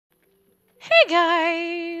Hey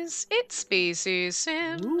guys, it's Species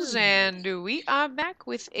Sims, and we are back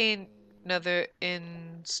with another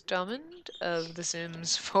installment of The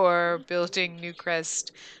Sims 4 Building Newcrest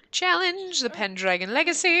Challenge, the Pendragon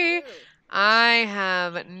Legacy. I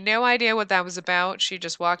have no idea what that was about. She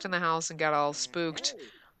just walked in the house and got all spooked.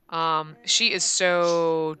 She is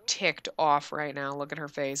so ticked off right now. Look at her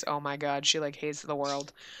face. Oh my god, she like hates the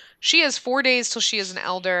world. She has 4 days till she is an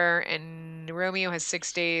elder, and Romeo has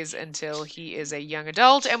 6 days until he is a young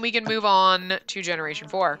adult, and we can move on to Generation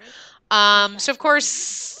 4. So of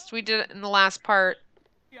course we did it in the last part.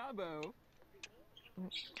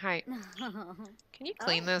 Hi. Can you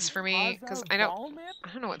clean this for me? Because I don't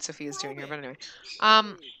know what Sophia's doing here, but anyway.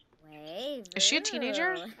 Is she a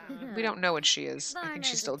teenager? We don't know what she is. I think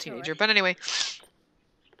she's still a teenager. But anyway,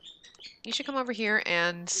 you should come over here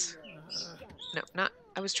and... No, not...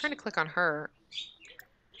 I was trying to click on her.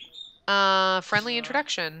 Friendly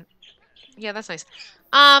introduction. Yeah, that's nice.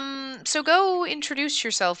 So go introduce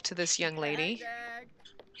yourself to this young lady.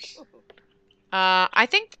 I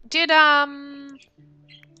think... Did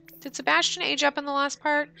Sebastian age up in the last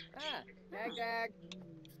part?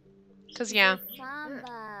 Because, yeah.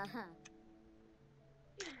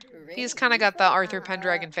 He's kind of got the Arthur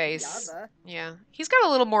Pendragon face. Yeah. He's got a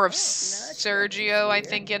little more of Sergio, I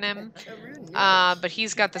think, in him. But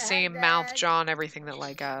he's got the same mouth, jaw, and everything that,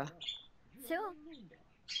 like,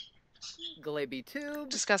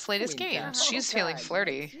 discuss latest games. She's feeling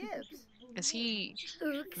flirty. Is he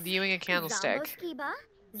viewing a candlestick?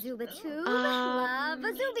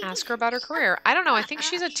 Ask her about her career. I don't know. I think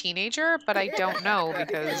she's a teenager, but I don't know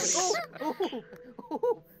because...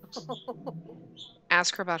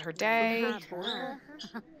 Ask her about her day.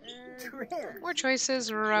 More choices.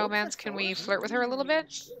 Romance. Can we flirt with her a little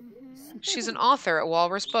bit? She's an author at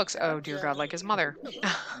Walrus Books. Oh, dear God, like his mother.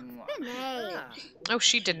 Oh,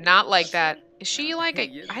 she did not like that. Is she like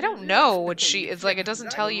a... I don't know what she is. Like, it doesn't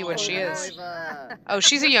tell you what she is. Oh,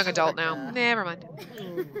 she's a young adult now. Never mind.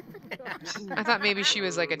 I thought maybe she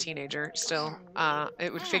was like a teenager still.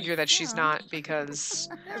 It would figure that she's not because...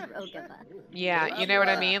 Yeah, you know what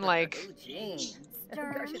I mean? Like...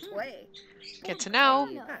 Get to know.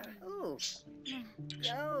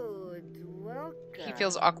 He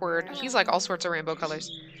feels awkward. He's like all sorts of rainbow colors.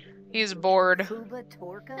 He's bored.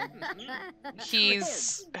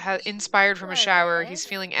 He's inspired from a shower. He's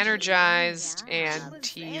feeling energized, and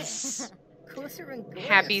he's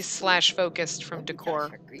happy / focused from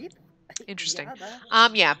decor. Interesting.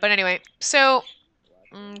 Yeah, but anyway, so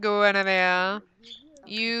Guinevere,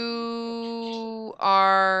 you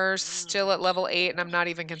are still at level 8, and I'm not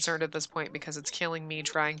even concerned at this point because it's killing me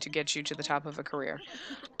trying to get you to the top of a career.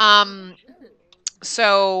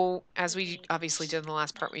 So, as we obviously did in the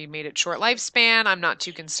last part, we made it short lifespan. I'm not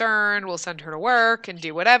too concerned. We'll send her to work and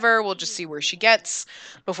do whatever. We'll just see where she gets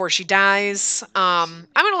before she dies. I'm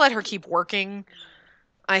going to let her keep working,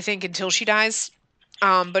 I think, until she dies.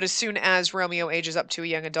 But as soon as Romeo ages up to a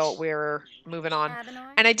young adult, we're moving on.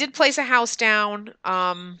 And I did place a house down.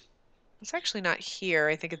 It's actually not here.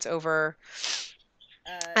 I think it's over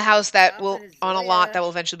a house that will, on a lot that will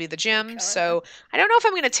eventually be the gym. So I don't know if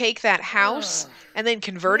I'm going to take that house and then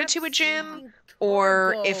convert it to a gym,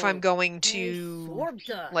 or if I'm going to,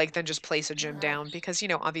 like, then just place a gym down. Because, you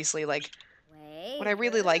know, obviously, like, what I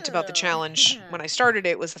really liked about the challenge when I started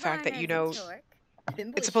it was the fact that, you know,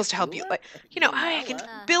 it's supposed to help you, like, you know, I can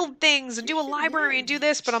build things and do a library and do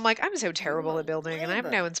this, but I'm like, I'm so terrible at building, and I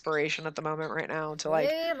have no inspiration at the moment right now to, like,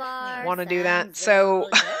 want to do that. So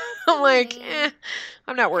I'm like,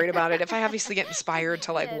 I'm not worried about it. If I obviously get inspired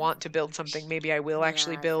to, like, want to build something, maybe I will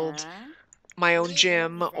actually build my own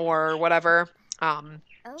gym or whatever.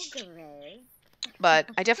 But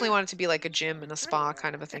I definitely want it to be like a gym and a spa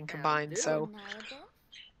kind of a thing combined. So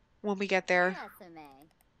when we get there,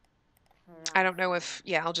 I don't know if,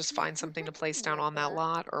 yeah, I'll just find something to place down on that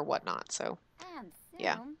lot or whatnot. So,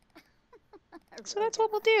 yeah. So that's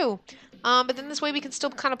what we'll do. But then this way we can still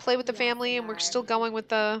kind of play with the family, and we're still going with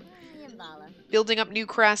the building up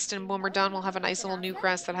Newcrest, and when we're done, we'll have a nice little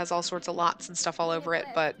Newcrest that has all sorts of lots and stuff all over it.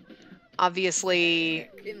 But obviously,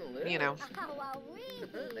 you know,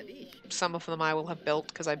 some of them I will have built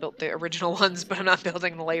because I built the original ones, but I'm not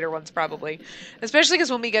building the later ones probably. Especially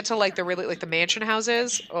because when we get to, like, the really, like, the mansion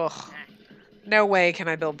houses, ugh. No way can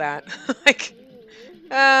I build that. Like,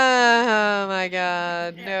 oh my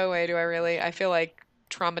god. No way do I really. I feel, like,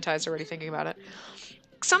 traumatized already thinking about it.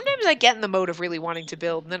 Sometimes I get in the mode of really wanting to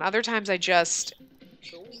build, and then other times I just...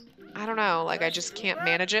 I don't know. Like, I just can't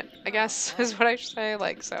manage it, I guess, is what I should say.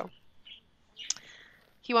 Like, so.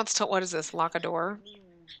 He wants to... What is this? Lock a door?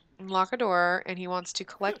 Lock a door, and he wants to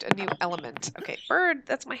collect a new element. Okay, bird,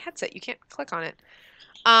 that's my headset. You can't click on it.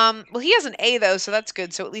 Well, he has an A, though, so that's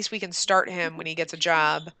good. So at least we can start him when he gets a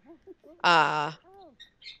job.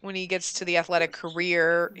 When he gets to the athletic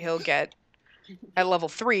career, he'll get at level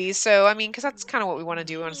 3. So, I mean, because that's kind of what we want to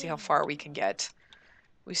do. We want to see how far we can get.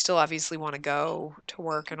 We still obviously want to go to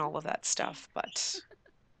work and all of that stuff, but...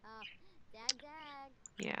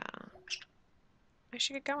 yeah. I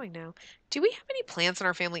should get going now. Do we have any plants in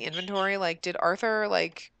our family inventory? Like, did Arthur,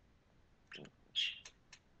 like,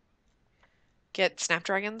 get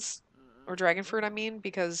snapdragons? Or dragon fruit, I mean?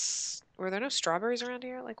 Because were there no strawberries around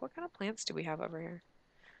here? Like, what kind of plants do we have over here?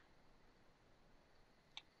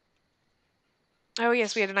 Oh,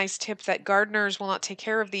 yes, we had a nice tip that gardeners will not take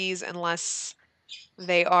care of these unless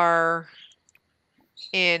they are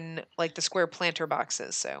in, like, the square planter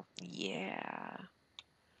boxes. So, yeah.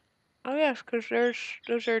 Oh, yes, because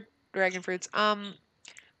those are dragon fruits.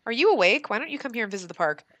 Are you awake? Why don't you come here and visit the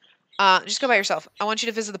park? Just go by yourself. I want you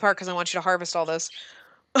to visit the park because I want you to harvest all this.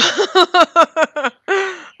 I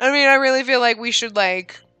mean, I really feel like we should,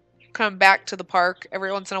 like, come back to the park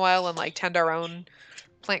every once in a while and, like, tend our own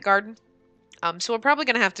plant garden. So we're probably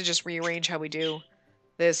going to have to just rearrange how we do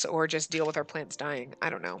this or just deal with our plants dying. I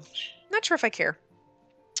don't know. Not sure if I care.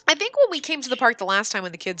 I think when we came to the park the last time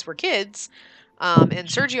when the kids were kids, and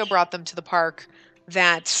Sergio brought them to the park,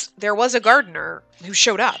 that there was a gardener who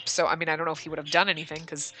showed up. So, I mean, I don't know if he would have done anything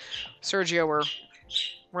because Sergio or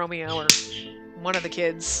Romeo or one of the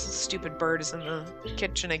kids, stupid bird, is in the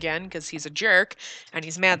kitchen again because he's a jerk and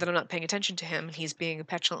he's mad that I'm not paying attention to him and he's being a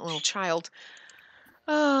petulant little child.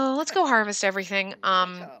 Oh, let's go harvest everything.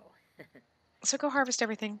 So go harvest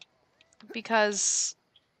everything because,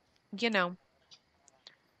 you know,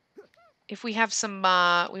 if we have some,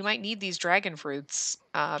 we might need these dragon fruits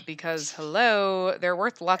because, hello, they're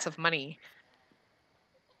worth lots of money.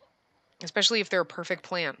 Especially if they're a perfect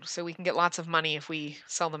plant, so we can get lots of money if we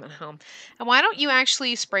sell them at home. And why don't you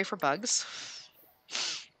actually spray for bugs?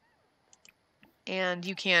 And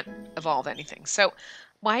you can't evolve anything. So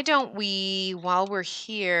why don't we, while we're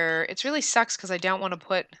here, it really sucks because I don't want to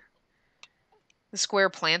put the square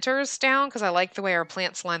planters down because I like the way our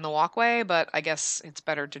plants line the walkway, but I guess it's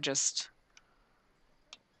better to just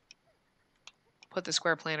put the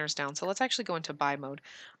square planters down. So let's actually go into buy mode.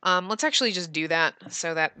 Let's actually just do that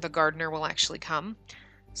so that the gardener will actually come.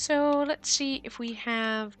 So let's see if we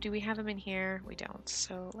have, do we have him in here? We don't.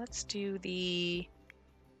 So let's do the,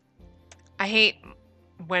 I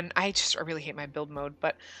really hate my build mode,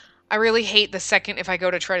 but I really hate the second, if I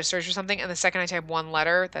go to try to search for something and the second I type one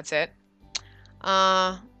letter, that's it.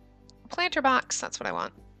 Planter box, that's what I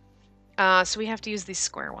want. So we have to use these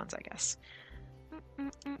square ones, I guess.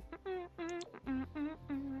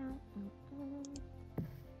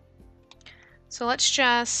 So let's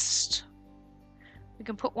just, we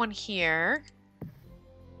can put one here.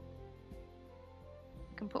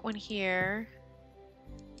 We can put one here.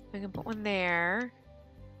 We can put one there.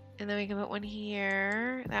 And then we can put one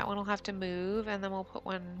here. That one will have to move. And then we'll put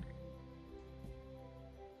one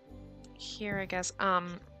here, I guess.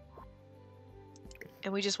 And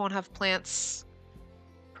we just won't have plants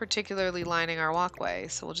particularly lining our walkway.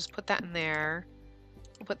 So we'll just put that in there.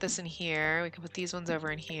 We'll put this in here. We can put these ones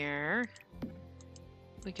over in here.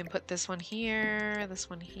 We can put this one here, this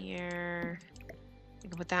one here. We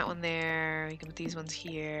can put that one there. We can put these ones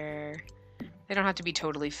here. They don't have to be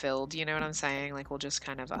totally filled, you know what I'm saying? Like, we'll just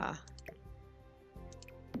kind of,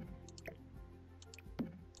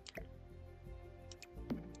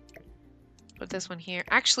 put this one here.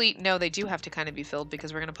 Actually, no, they do have to kind of be filled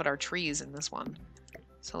because we're going to put our trees in this one.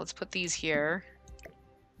 So let's put these here.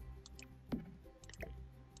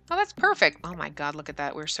 Oh, that's perfect. Oh my god, look at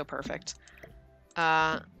that. We're so perfect.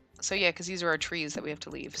 So yeah, because these are our trees that we have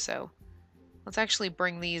to leave. So let's actually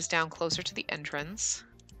bring these down closer to the entrance.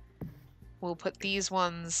 We'll put these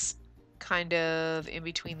ones kind of in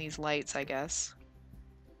between these lights, I guess.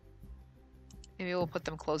 Maybe we'll put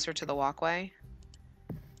them closer to the walkway.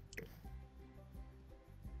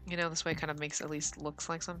 You know, this way it kind of makes at least looks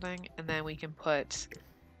like something. And then we can put,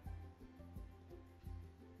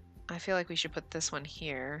 I feel like we should put this one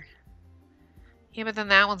here. Yeah, but then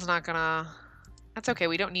that one's not gonna, that's okay.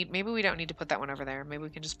 We don't need, maybe we don't need to put that one over there. Maybe we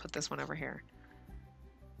can just put this one over here.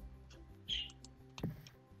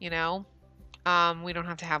 You know? We don't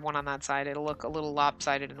have to have one on that side. It'll look a little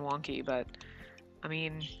lopsided and wonky, but I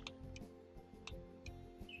mean,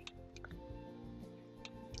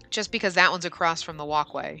 just because that one's across from the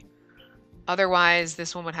walkway. Otherwise,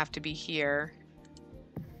 this one would have to be here.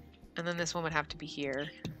 And then this one would have to be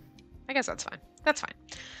here. I guess that's fine. That's fine.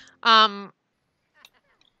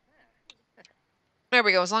 There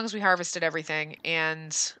we go, as long as we harvested everything.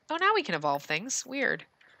 And, oh, now we can evolve things. Weird.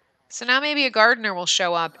 So now maybe a gardener will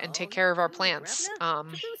show up and take care of our plants.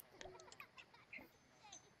 And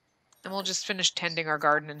we'll just finish tending our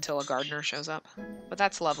garden until a gardener shows up. But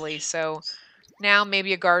that's lovely. So now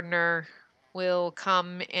maybe a gardener will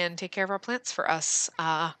come and take care of our plants for us.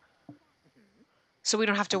 So we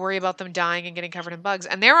don't have to worry about them dying and getting covered in bugs.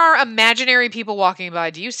 And there are imaginary people walking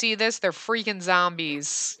by. Do you see this? They're freaking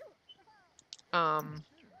zombies.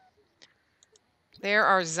 There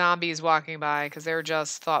are zombies walking by because they're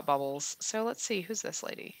just thought bubbles. So let's see. Who's this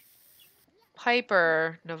lady?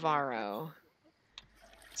 Piper Navarro.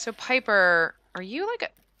 So Piper, are you like a...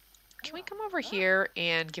 Can we come over here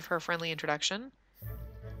and give her a friendly introduction?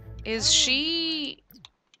 Is she...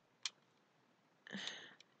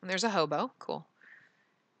 And there's a hobo. Cool.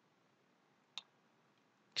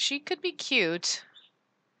 She could be cute.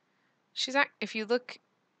 She's... If you look...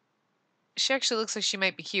 She actually looks like she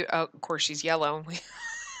might be cute. Oh, of course, she's yellow. We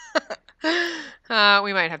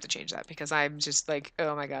might have to change that because I'm just like,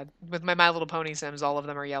 oh my god. With my My Little Pony Sims, all of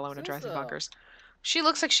them are yellow and it drives me bonkers. She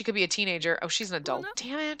looks like she could be a teenager. Oh, she's an adult.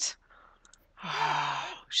 Damn it.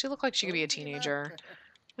 She looked like she could be a teenager.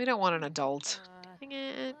 We don't want an adult. Dang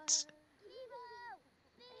it.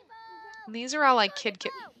 And these are all like kid.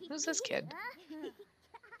 Who's this kid?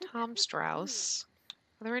 Tom Strauss.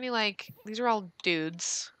 Are there any like... These are all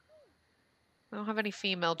dudes. I don't have any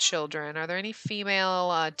female children. Are there any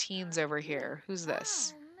female teens over here? Who's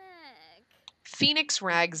this? Phoenix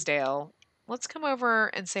Ragsdale. Let's come over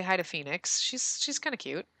and say hi to Phoenix. She's kind of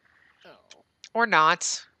cute. Or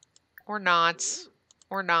not. Or not.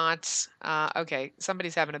 Or not. Okay,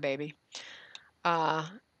 somebody's having a baby.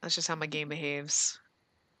 That's just how my game behaves.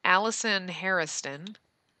 Allison Harrison.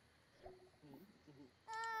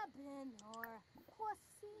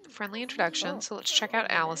 Friendly introduction, so let's check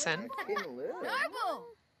out Allison.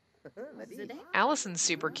 Allison's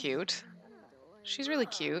super cute. She's really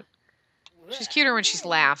cute. She's cuter when she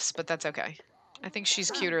laughs, but that's okay. I think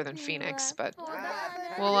she's cuter than Phoenix, but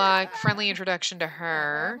we'll friendly introduction to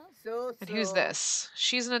her. And who's this?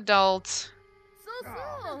 She's an adult.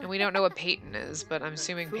 And we don't know what Peyton is, but I'm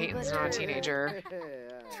assuming Peyton's not a teenager.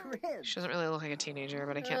 She doesn't really look like a teenager,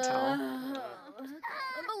 but I can't tell.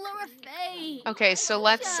 Okay, so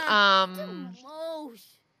let's,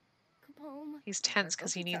 he's tense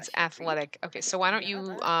because he needs athletic. Okay, so why don't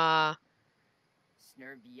you,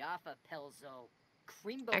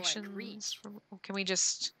 actions, can we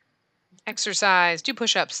just exercise, do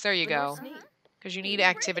push-ups, there you go. Because you need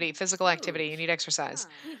activity, physical activity, you need exercise.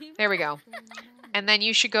 There we go. And then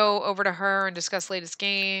you should go over to her and discuss latest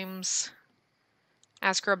games.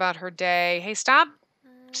 Ask her about her day. Hey, stop.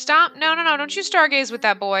 Stop. No, no, no. Don't you stargaze with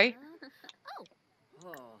that boy.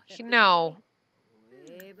 No.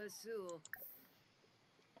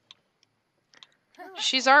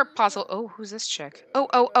 She's our possible... Oh, who's this chick?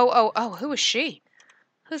 Oh, who is she?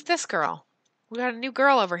 Who's this girl? We got a new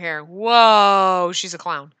girl over here. Whoa, she's a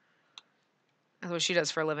clown. That's what she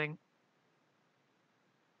does for a living.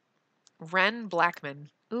 Ren Blackman.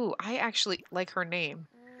 Ooh, I actually like her name.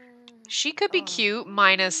 She could be cute,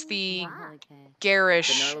 minus the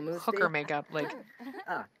garish hooker makeup. Like,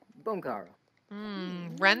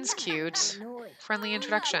 Ren's cute. Friendly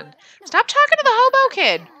introduction. Stop talking to the hobo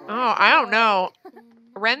kid. Oh, I don't know.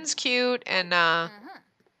 Ren's cute and, oh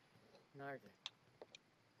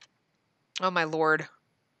my lord.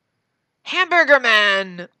 Hamburger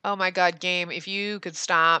Man! Oh my god, game, if you could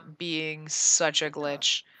stop being such a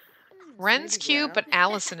glitch. Ren's cute, but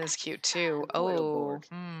Allison is cute too. Oh,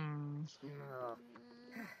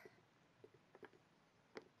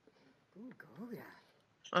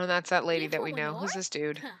 Oh, that's that lady that we know. Who's this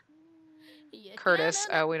dude? Curtis.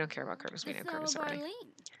 Oh, we don't care about Curtis. We know Curtis already.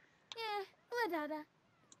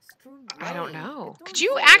 I don't know. Could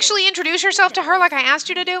you actually introduce yourself to her like I asked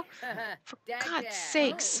you to do? For God's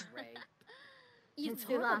sakes.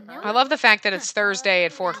 I love the fact that it's Thursday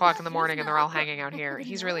at 4 o'clock in the morning and they're all hanging out here.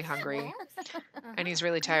 He's really hungry. And he's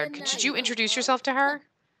really tired. Could you introduce yourself to her?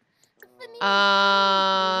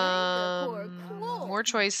 More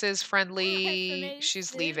choices, friendly.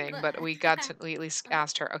 She's leaving, but we at least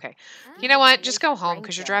asked her. Okay. You know what? Just go home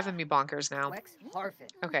because you're driving me bonkers now.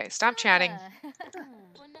 Okay, stop chatting.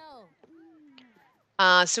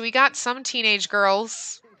 So we got some teenage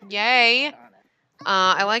girls. Yay.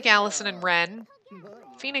 I like Allison and Ren.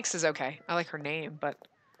 Phoenix is okay. I like her name, but...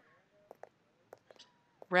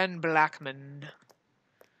 Ren Blackman.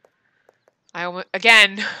 I almost...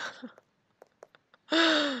 Again...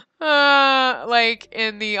 like,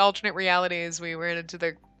 in the alternate realities, we ran into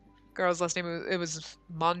the Girl's last name, it was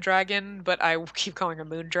Mondragon, but I keep calling her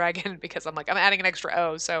Moondragon because I'm like, I'm adding an extra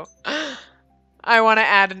O, so I want to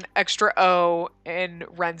add an extra O in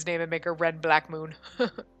Ren's name and make her Ren Black Moon.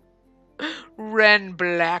 Ren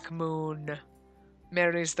Black Moon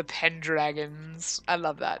marries the Pendragons. I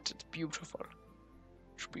love that. It's beautiful.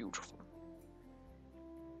 It's beautiful.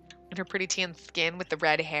 And her pretty tan skin with the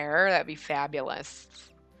red hair, that'd be fabulous.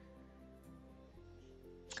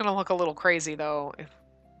 It's gonna look a little crazy though if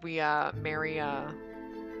we marry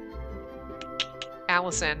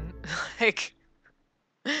Allison. Like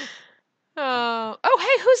oh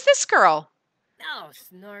hey, who's this girl? No,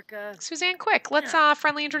 Snorka. Suzanne Quick. Let's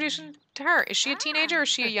friendly introduction to her. Is she a teenager or is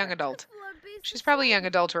she a young adult? She's probably young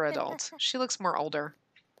adult or adult. She looks more older.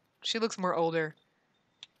 She looks more older.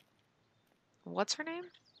 What's her name?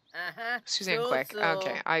 Suzanne Quick.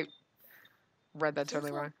 Okay, I read that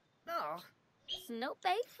totally wrong.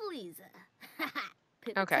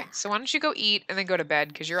 Okay, so why don't you go eat and then go to bed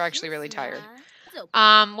because you're actually really tired.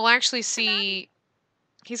 We'll actually see.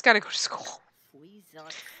 He's got to go to school,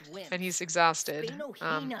 and he's exhausted.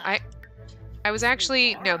 I was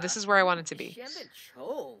actually no. This is where I wanted to be.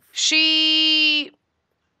 She.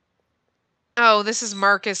 Oh, this is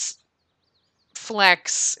Marcus.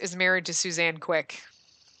 Flex is married to Suzanne Quick.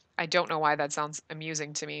 I don't know why that sounds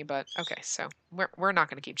amusing to me, but okay, so we're not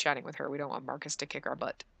going to keep chatting with her. We don't want Marcus to kick our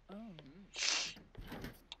butt.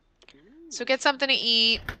 So get something to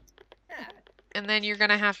eat, and then you're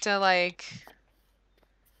going to have to, like...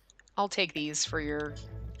 I'll take these for your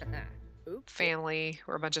family.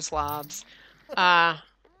 We're a bunch of slobs. I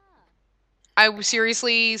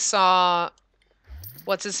seriously saw...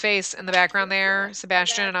 What's-his-face in the background there?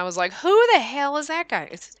 Sebastian, and I was like, who the hell is that guy?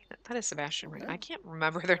 That is Sebastian, right? I can't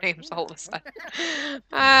remember their names all of a sudden.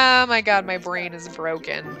 Oh my god, my brain is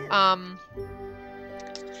broken.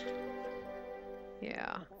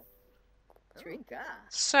 Yeah.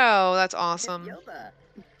 So, that's awesome.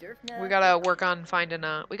 We gotta work on finding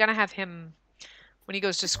we gotta have him, when he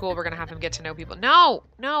goes to school, we're gonna have him get to know people. No!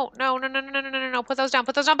 No, no, no, no, no, no, no, no, no, put those down,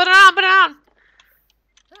 put those down, put it on, put it on!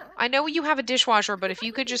 I know you have a dishwasher, but if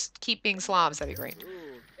you could just keep being slobs, that'd be great.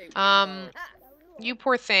 You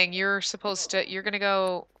poor thing, you're gonna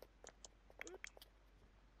go...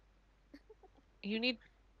 You need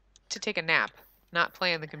to take a nap, not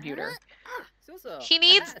play on the computer. He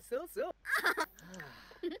needs...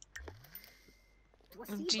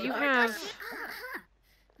 Do you have...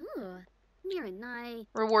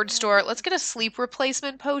 Reward store. Let's get a sleep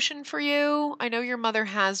replacement potion for you. I know your mother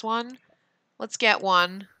has one. Let's get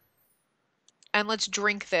one. And let's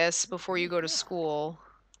drink this before you go to school.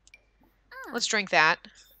 Let's drink that.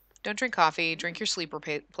 Don't drink coffee. Drink your sleep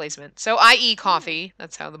replacement. So, i.e. coffee.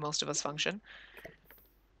 That's how the most of us function.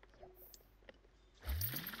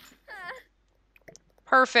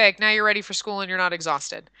 Perfect. Now you're ready for school and you're not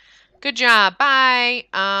exhausted. Good job. Bye.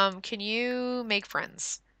 Can you make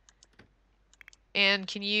friends? And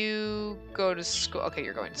can you go to school? Okay,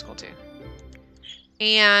 you're going to school too.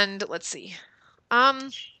 And let's see.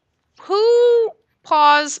 Who...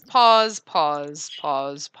 Pause.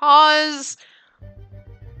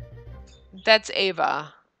 That's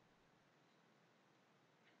Ava.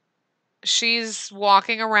 She's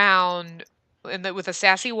walking around with a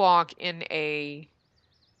sassy walk in a...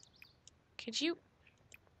 Could you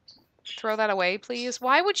throw that away, please?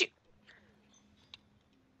 Why would you...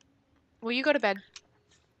 Will you go to bed?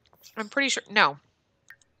 I'm pretty sure... No.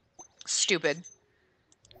 Stupid.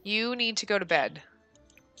 You need to go to bed.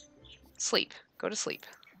 Sleep. Go to sleep.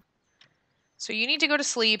 So you need to go to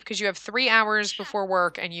sleep because you have 3 hours before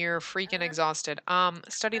work and you're freaking exhausted.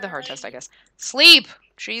 Study the hard test, I guess. Sleep!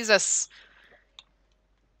 Jesus.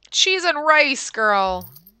 Cheese and rice, girl.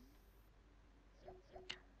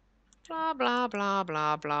 Blah, blah, blah,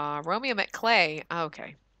 blah, blah. Romeo met Clay.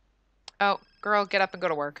 Okay. Oh, girl, get up and go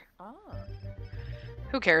to work.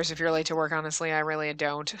 Who cares if you're late to work, honestly? I really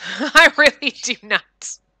don't. I really do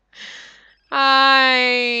not.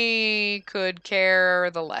 I could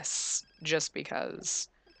care the less, just because.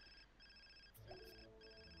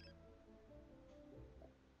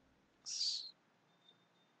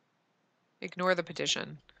 Ignore the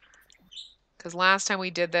petition. Because last time we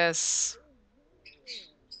did this...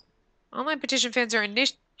 Online petition fans are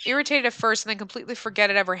irritated at first and then completely forget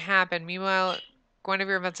it ever happened. Meanwhile,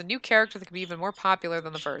 Guinevere invents a new character that can be even more popular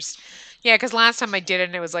than the first. Yeah, because last time I did it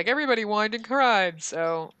and it was like, everybody whined and cried.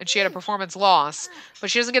 So, and she had a performance loss,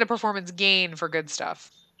 but she doesn't get a performance gain for good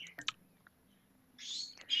stuff.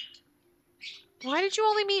 Why did you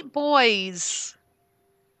only meet boys?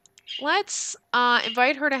 Let's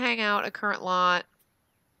invite her to hang out at Current Lot.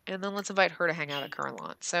 And then let's invite her to hang out at current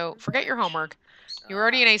lot. So forget your homework. You're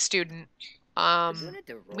already an A student.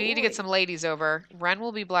 We need to get some ladies over. Ren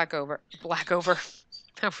will be black over.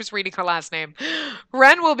 I was reading her last name.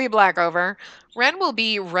 Ren will be black over. Ren will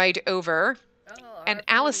be right over. And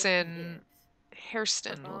Allison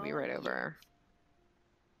Hairston will be right over.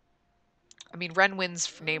 I mean, Ren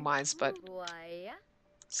wins name-wise, but...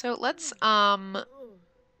 So let's,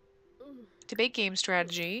 debate game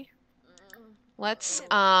strategy. Let's,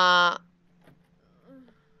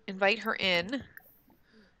 invite her in.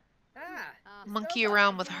 Monkey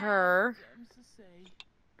around with her.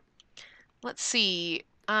 Let's see.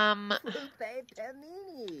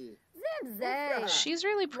 She's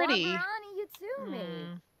really pretty.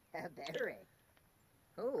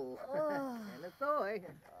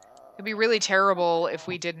 It'd be really terrible if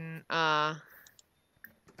we didn't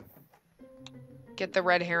get the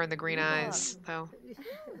red hair and the green eyes, though.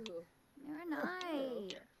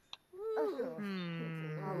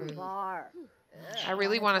 I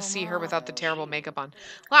really want to see her without the terrible makeup on.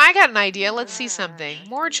 Well, I got an idea. Let's see something.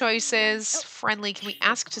 More choices. Friendly. Can we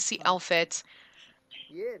ask to see outfit?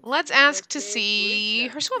 Let's ask to see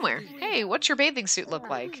her swimwear. Hey, what's your bathing suit look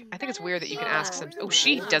like? I think it's weird that you can ask some... Oh,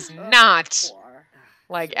 she does not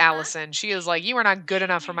like Allison. She is like, you are not good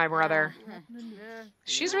enough for my brother.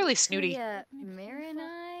 She's really snooty.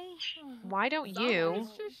 Why don't you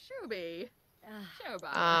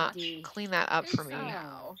clean that up for me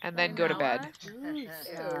and then go to bed?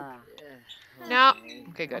 No.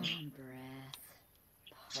 Okay, good.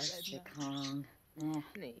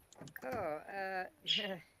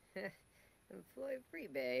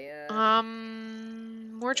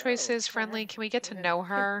 More choices. Friendly. Can we get to know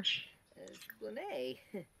her?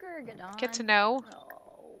 Get to know.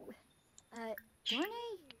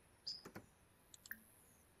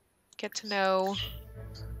 Get to know.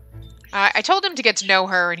 I told him to get to know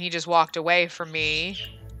her, and he just walked away from me.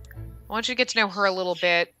 I want you to get to know her a little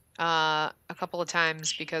bit, a couple of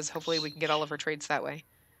times, because hopefully we can get all of her traits that way.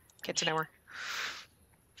 Get to know her.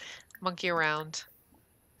 Monkey around.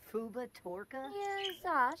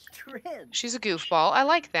 She's a goofball. I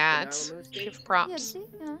like that. Give props.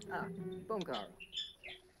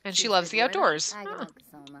 And she loves the outdoors. Huh.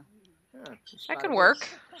 That could work.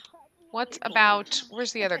 What about...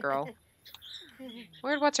 Where's the other girl?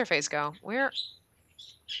 Where'd what's-her-face go? Where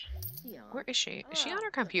is she? Is she on her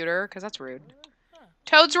computer? Because that's rude.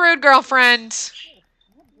 Toad's rude, girlfriend.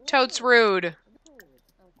 Toad's rude.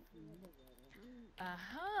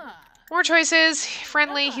 More choices.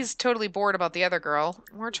 Friendly. He's totally bored about the other girl.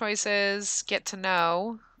 More choices. Get to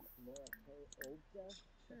know.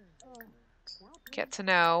 Get to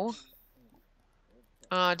know.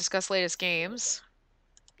 Discuss latest games.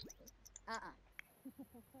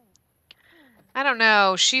 I don't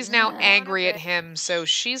know. She's now angry at him, so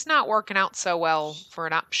she's not working out so well for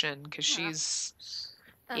an option, because she's...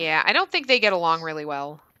 Yeah, I don't think they get along really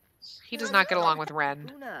well. He does not get along with Ren.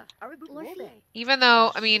 Even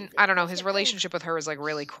though, I mean, I don't know, his relationship with her is, like,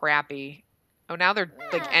 really crappy. Oh, now they're,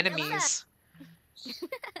 like, enemies.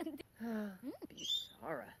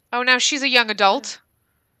 Oh, now she's a young adult.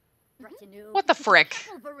 What the frick?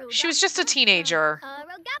 She was just a teenager.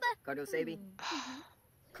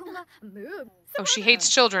 Oh, she hates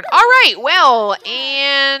children. All right, well,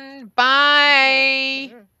 and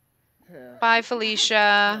bye. Bye,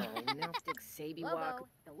 Felicia.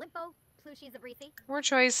 More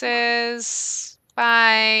choices.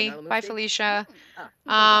 Bye. Bye, Felicia.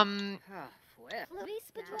 I'm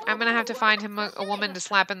gonna have to find him a woman to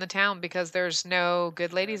slap in the town because there's no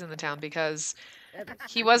good ladies in the town because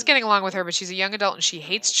he was getting along with her, but she's a young adult and she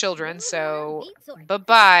hates children, so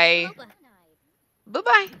bye-bye.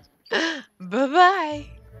 Bye-bye. Bye-bye.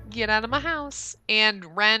 Get out of my house.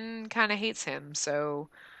 And Ren kind of hates him, so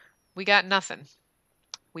we got nothing.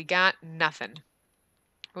 We got nothing.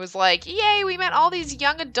 It was like, yay, we met all these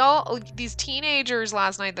these teenagers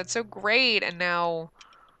last night. That's so great. And now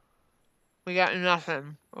we got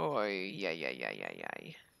nothing. Oh, yeah.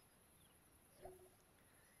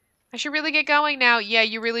 I should really get going now. Yeah,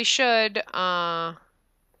 you really should.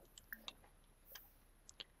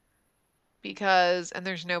 Because, and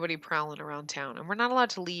there's nobody prowling around town. And we're not allowed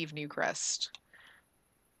to leave Newcrest.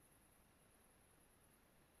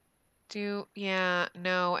 Yeah,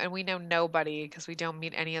 no, and we know nobody because we don't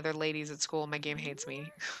meet any other ladies at school. My game hates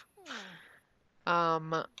me.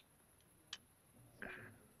 Pause,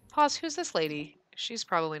 who's this lady? She's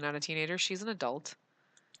probably not a teenager. She's an adult.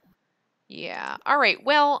 Yeah. All right,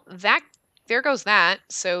 well, there goes that.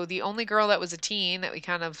 So the only girl that was a teen that we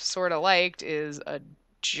kind of sort of liked is a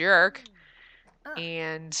jerk.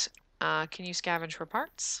 And can you scavenge for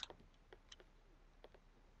parts?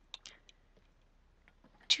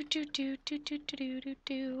 You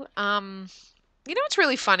know what's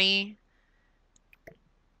really funny?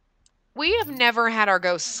 We have never had our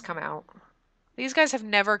ghosts come out. These guys have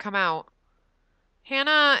never come out.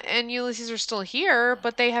 Hannah and Ulysses are still here,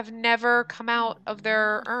 but they have never come out of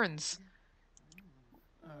their urns.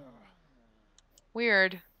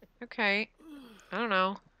 Weird. Okay. I don't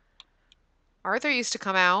know. Arthur used to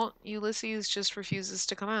come out. Ulysses just refuses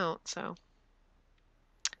to come out, so.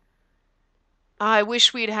 I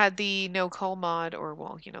wish we'd had the no call mod, or,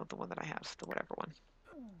 well, you know, the one that I have, the whatever one.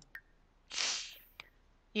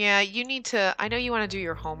 Yeah, you need to, I know you want to do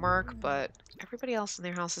your homework, but everybody else in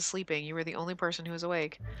their house is sleeping. You were the only person who was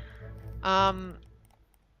awake. Yeah,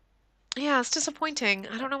 it's disappointing.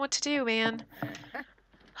 I don't know what to do, man.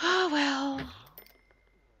 Oh, well.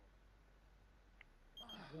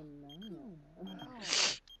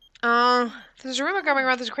 There's a rumor going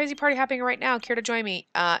around. There's a crazy party happening right now. Care to join me?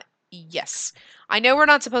 Yes. I know we're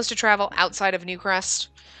not supposed to travel outside of Newcrest.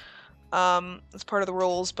 It's part of the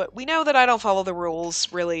rules, but we know that I don't follow the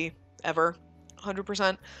rules, really, ever.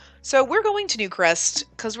 100%. So we're going to Newcrest,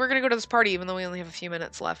 because we're going to go to this party, even though we only have a few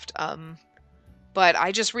minutes left. But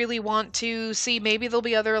I just really want to see, maybe there'll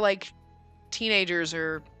be other, like, teenagers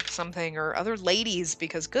or something, or other ladies,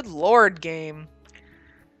 because good lord, game.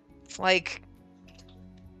 It's like...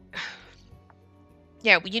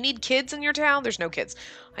 Yeah, you need kids in your town? There's no kids.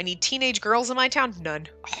 I need teenage girls in my town? None.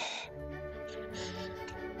 Oh.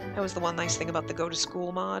 That was the one nice thing about the go to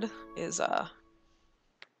school mod, is,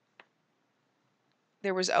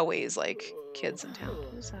 there was always, like, kids in town.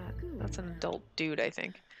 Who's that? That's an adult dude, I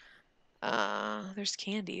think. There's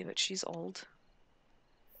Candy, but she's old.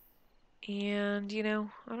 And, you know,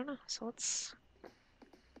 I don't know. So let's...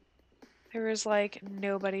 There is, like,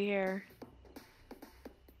 nobody here.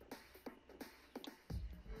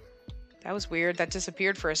 That was weird. That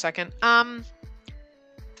disappeared for a second.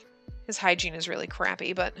 His hygiene is really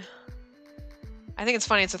crappy, but... I think it's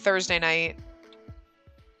funny. It's a Thursday night.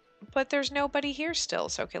 But there's nobody here still.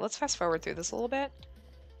 So, okay, let's fast forward through this a little bit.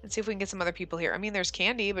 And see if we can get some other people here. I mean, there's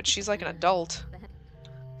Candy, but she's like an adult.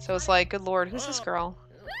 So it's like, good lord, who's this girl?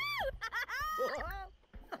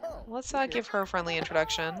 Let's give her a friendly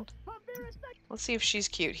introduction. Let's see if she's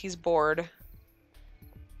cute. He's bored.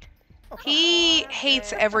 He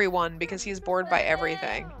hates everyone because he's bored by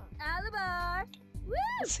everything.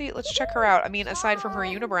 Let's see, let's check her out. I mean, aside from her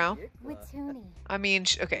unibrow. I mean,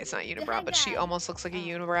 okay, it's not unibrow, but she almost looks like a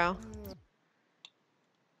unibrow.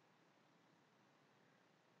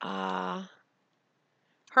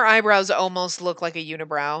 Her eyebrows almost look like a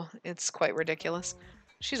unibrow. It's quite ridiculous.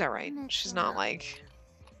 She's alright. She's not like...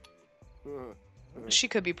 She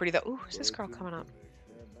could be pretty though. Ooh, who's this girl coming up?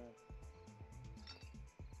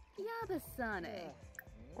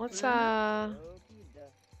 Let's,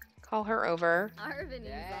 call her over.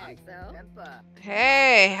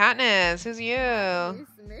 Hey, Hotness, who's you?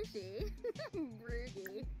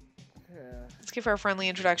 Let's give her a friendly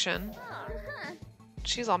introduction.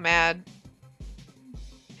 She's all mad.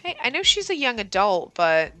 Hey, I know she's a young adult,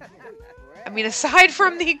 but... I mean, aside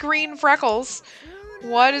from the green freckles,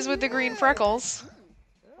 what is with the green freckles?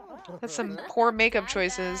 That's some poor makeup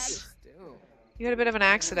choices. You had a bit of an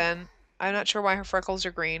accident. I'm not sure why her freckles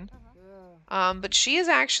are green. But she is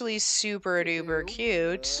actually super duper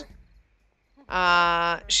cute.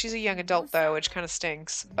 She's a young adult though, which kind of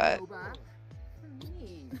stinks, but...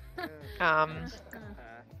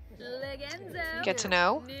 Get to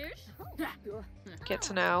know. Get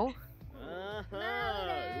to know.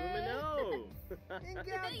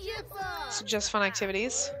 Suggest fun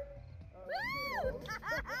activities.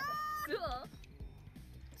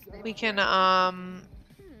 We can,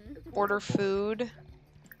 order food.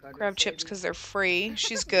 Grab chips because they're free.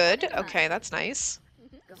 She's good. Okay, that's nice.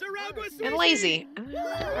 And lazy.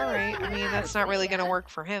 Alright, I mean, that's not really going to work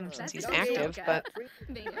for him since he's active, but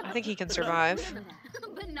I think he can survive.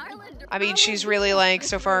 I mean, she's really, like,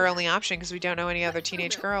 so far our only option because we don't know any other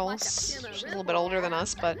teenage girls. She's a little bit older than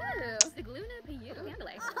us, but...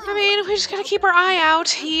 I mean, we just gotta keep our eye out.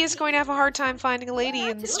 He is going to have a hard time finding a lady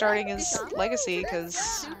and starting his legacy,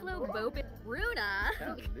 because...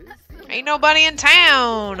 Ain't nobody in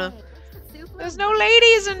town! There's no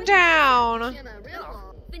ladies in town!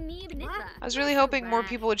 I was really hoping more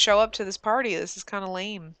people would show up to this party. This is kind of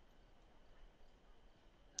lame.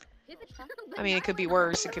 I mean, it could be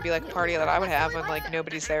worse. It could be like a party that I would have when, like,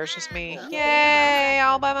 nobody's there. It's just me. Yay!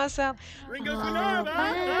 All by myself. All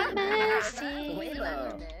by myself.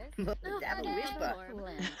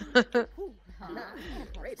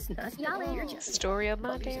 Story of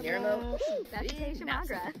my damn life.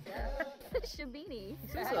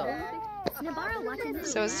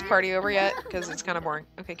 So is this party over yet? Because it's kind of boring.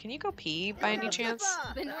 Okay, can you go pee by any chance?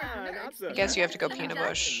 I guess you have to go pee in a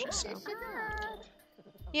bush, so.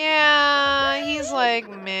 Yeah, he's like,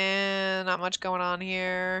 man, not much going on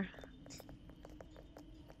here.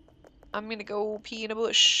 I'm gonna go pee in a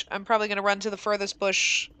bush. I'm probably gonna run to the furthest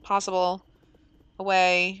bush possible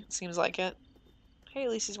away. Seems like it. Hey, at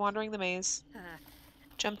least he's wandering the maze.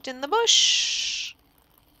 Jumped in the bush.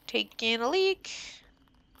 Taking a leak.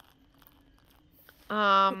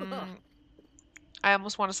 I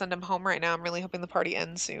almost want to send him home right now. I'm really hoping the party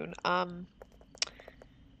ends soon.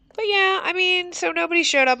 But yeah, I mean, so nobody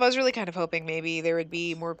showed up. I was really kind of hoping maybe there would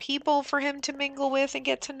be more people for him to mingle with and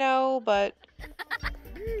get to know, but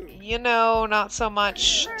you know, not so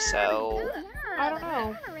much. So I don't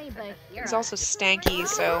know. He's also stanky,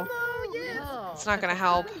 so it's not gonna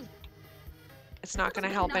help. It's not gonna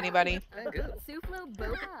help anybody.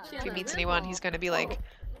 If he meets anyone, he's gonna be like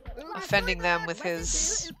offending them with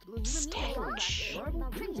his stench.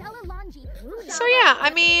 So yeah,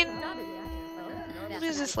 I mean,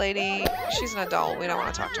 who's this lady? She's an adult. We don't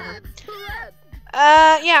want to talk to her.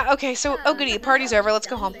 Yeah, okay, so, oh goody, party's over. Let's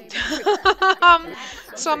go home.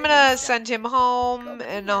 So I'm gonna send him home,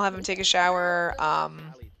 and I'll have him take a shower.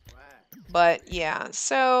 But yeah,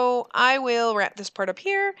 so I will wrap this part up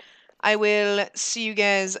here. I will see you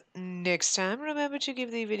guys next time. Remember to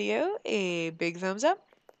give the video a big thumbs up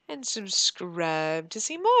and subscribe to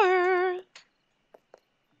see more.